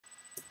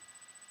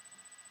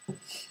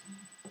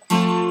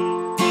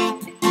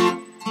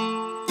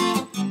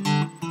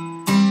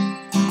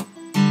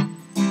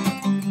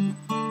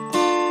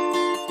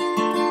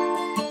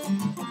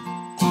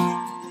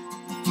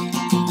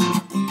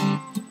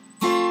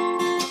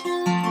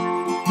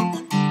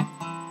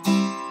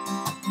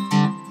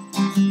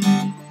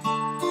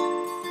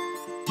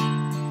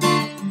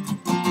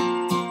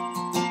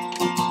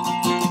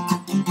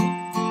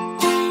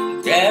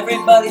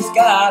Everybody's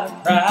got a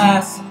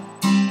price.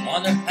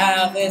 Wonder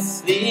how they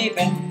sleep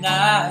at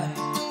night.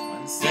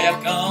 When the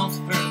sale comes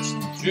first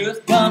and the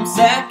truth comes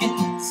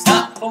second,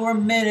 stop for a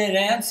minute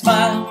and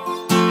smile.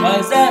 Why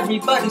is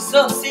everybody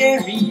so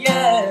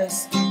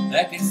serious?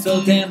 Acting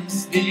so damn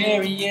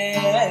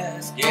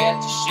mysterious. Get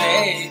your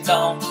shades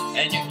on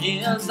and your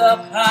heels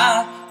up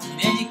high, and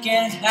then you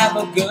can have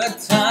a good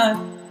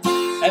time.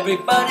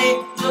 Everybody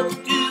look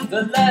to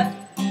the left,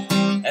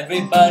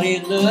 everybody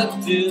look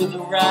to the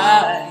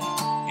right.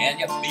 And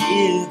you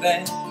feel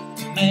that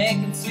you're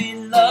making sweet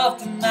love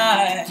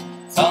tonight.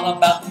 It's all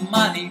about the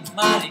money,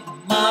 money,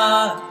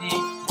 money.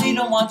 We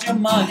don't want your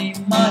money,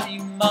 money,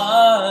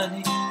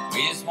 money.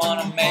 We just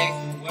want to make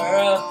the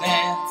world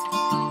dance.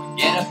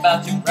 Forget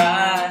about your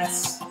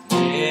rights.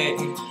 Yeah.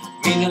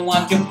 We don't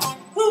want your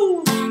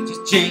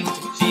cha-ching,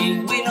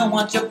 cha-ching. We don't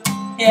want your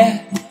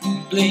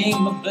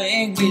bling,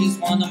 bling. We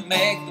just want to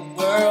make the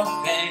world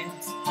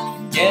dance.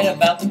 Forget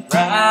about the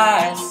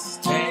price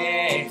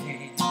tag.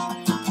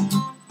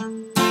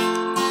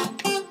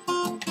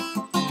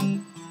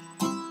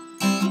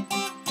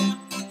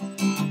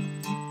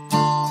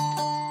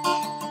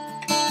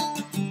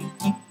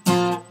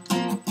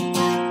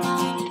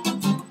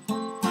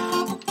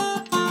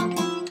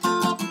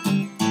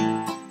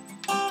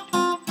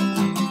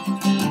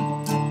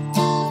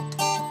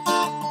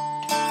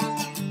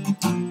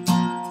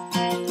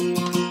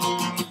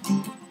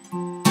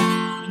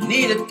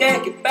 Need to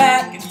take it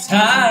back in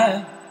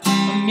time.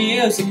 The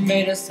music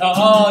made us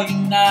all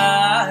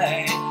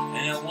unite,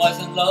 and it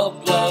wasn't low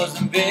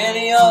blows and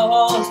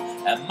videos.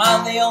 Am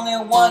I the only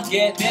one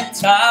getting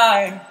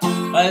tired?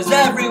 Why is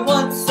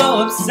everyone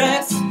so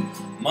obsessed?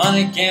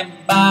 Money can't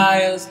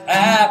buy us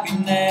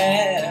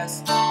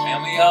happiness,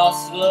 and we all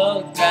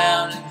slow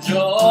down,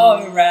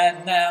 enjoy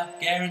right now,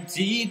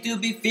 guaranteed to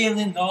be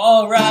feeling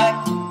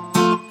alright.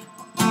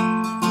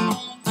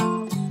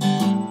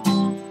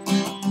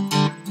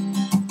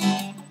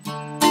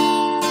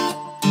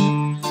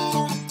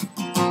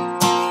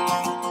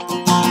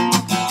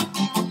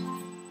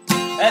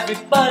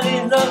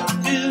 Everybody look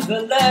to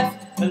the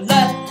left, the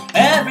left.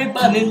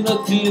 Everybody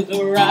look to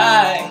the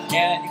right.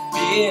 Can you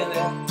feel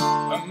it?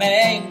 We're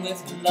made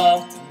with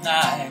love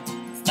tonight.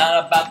 It's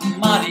not about the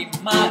money,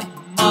 money,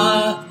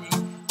 money.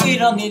 We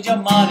don't need your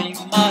money,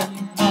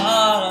 money,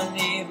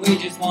 money. We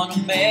just want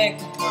to make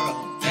the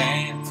world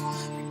dance.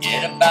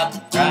 Forget about the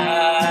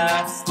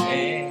price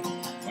tag.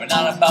 We're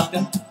not about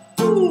the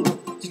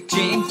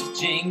cha-ching,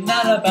 cha-ching.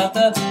 Not about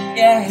the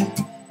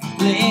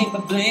bling,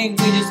 bling.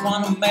 We just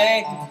want to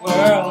make the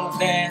world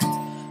dance.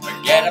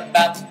 Forget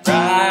about the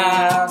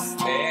price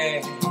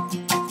tag.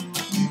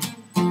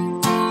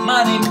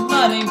 Money,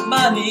 money,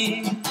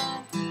 money.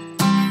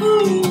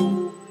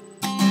 Ooh.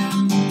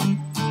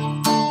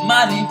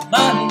 Money,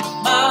 money.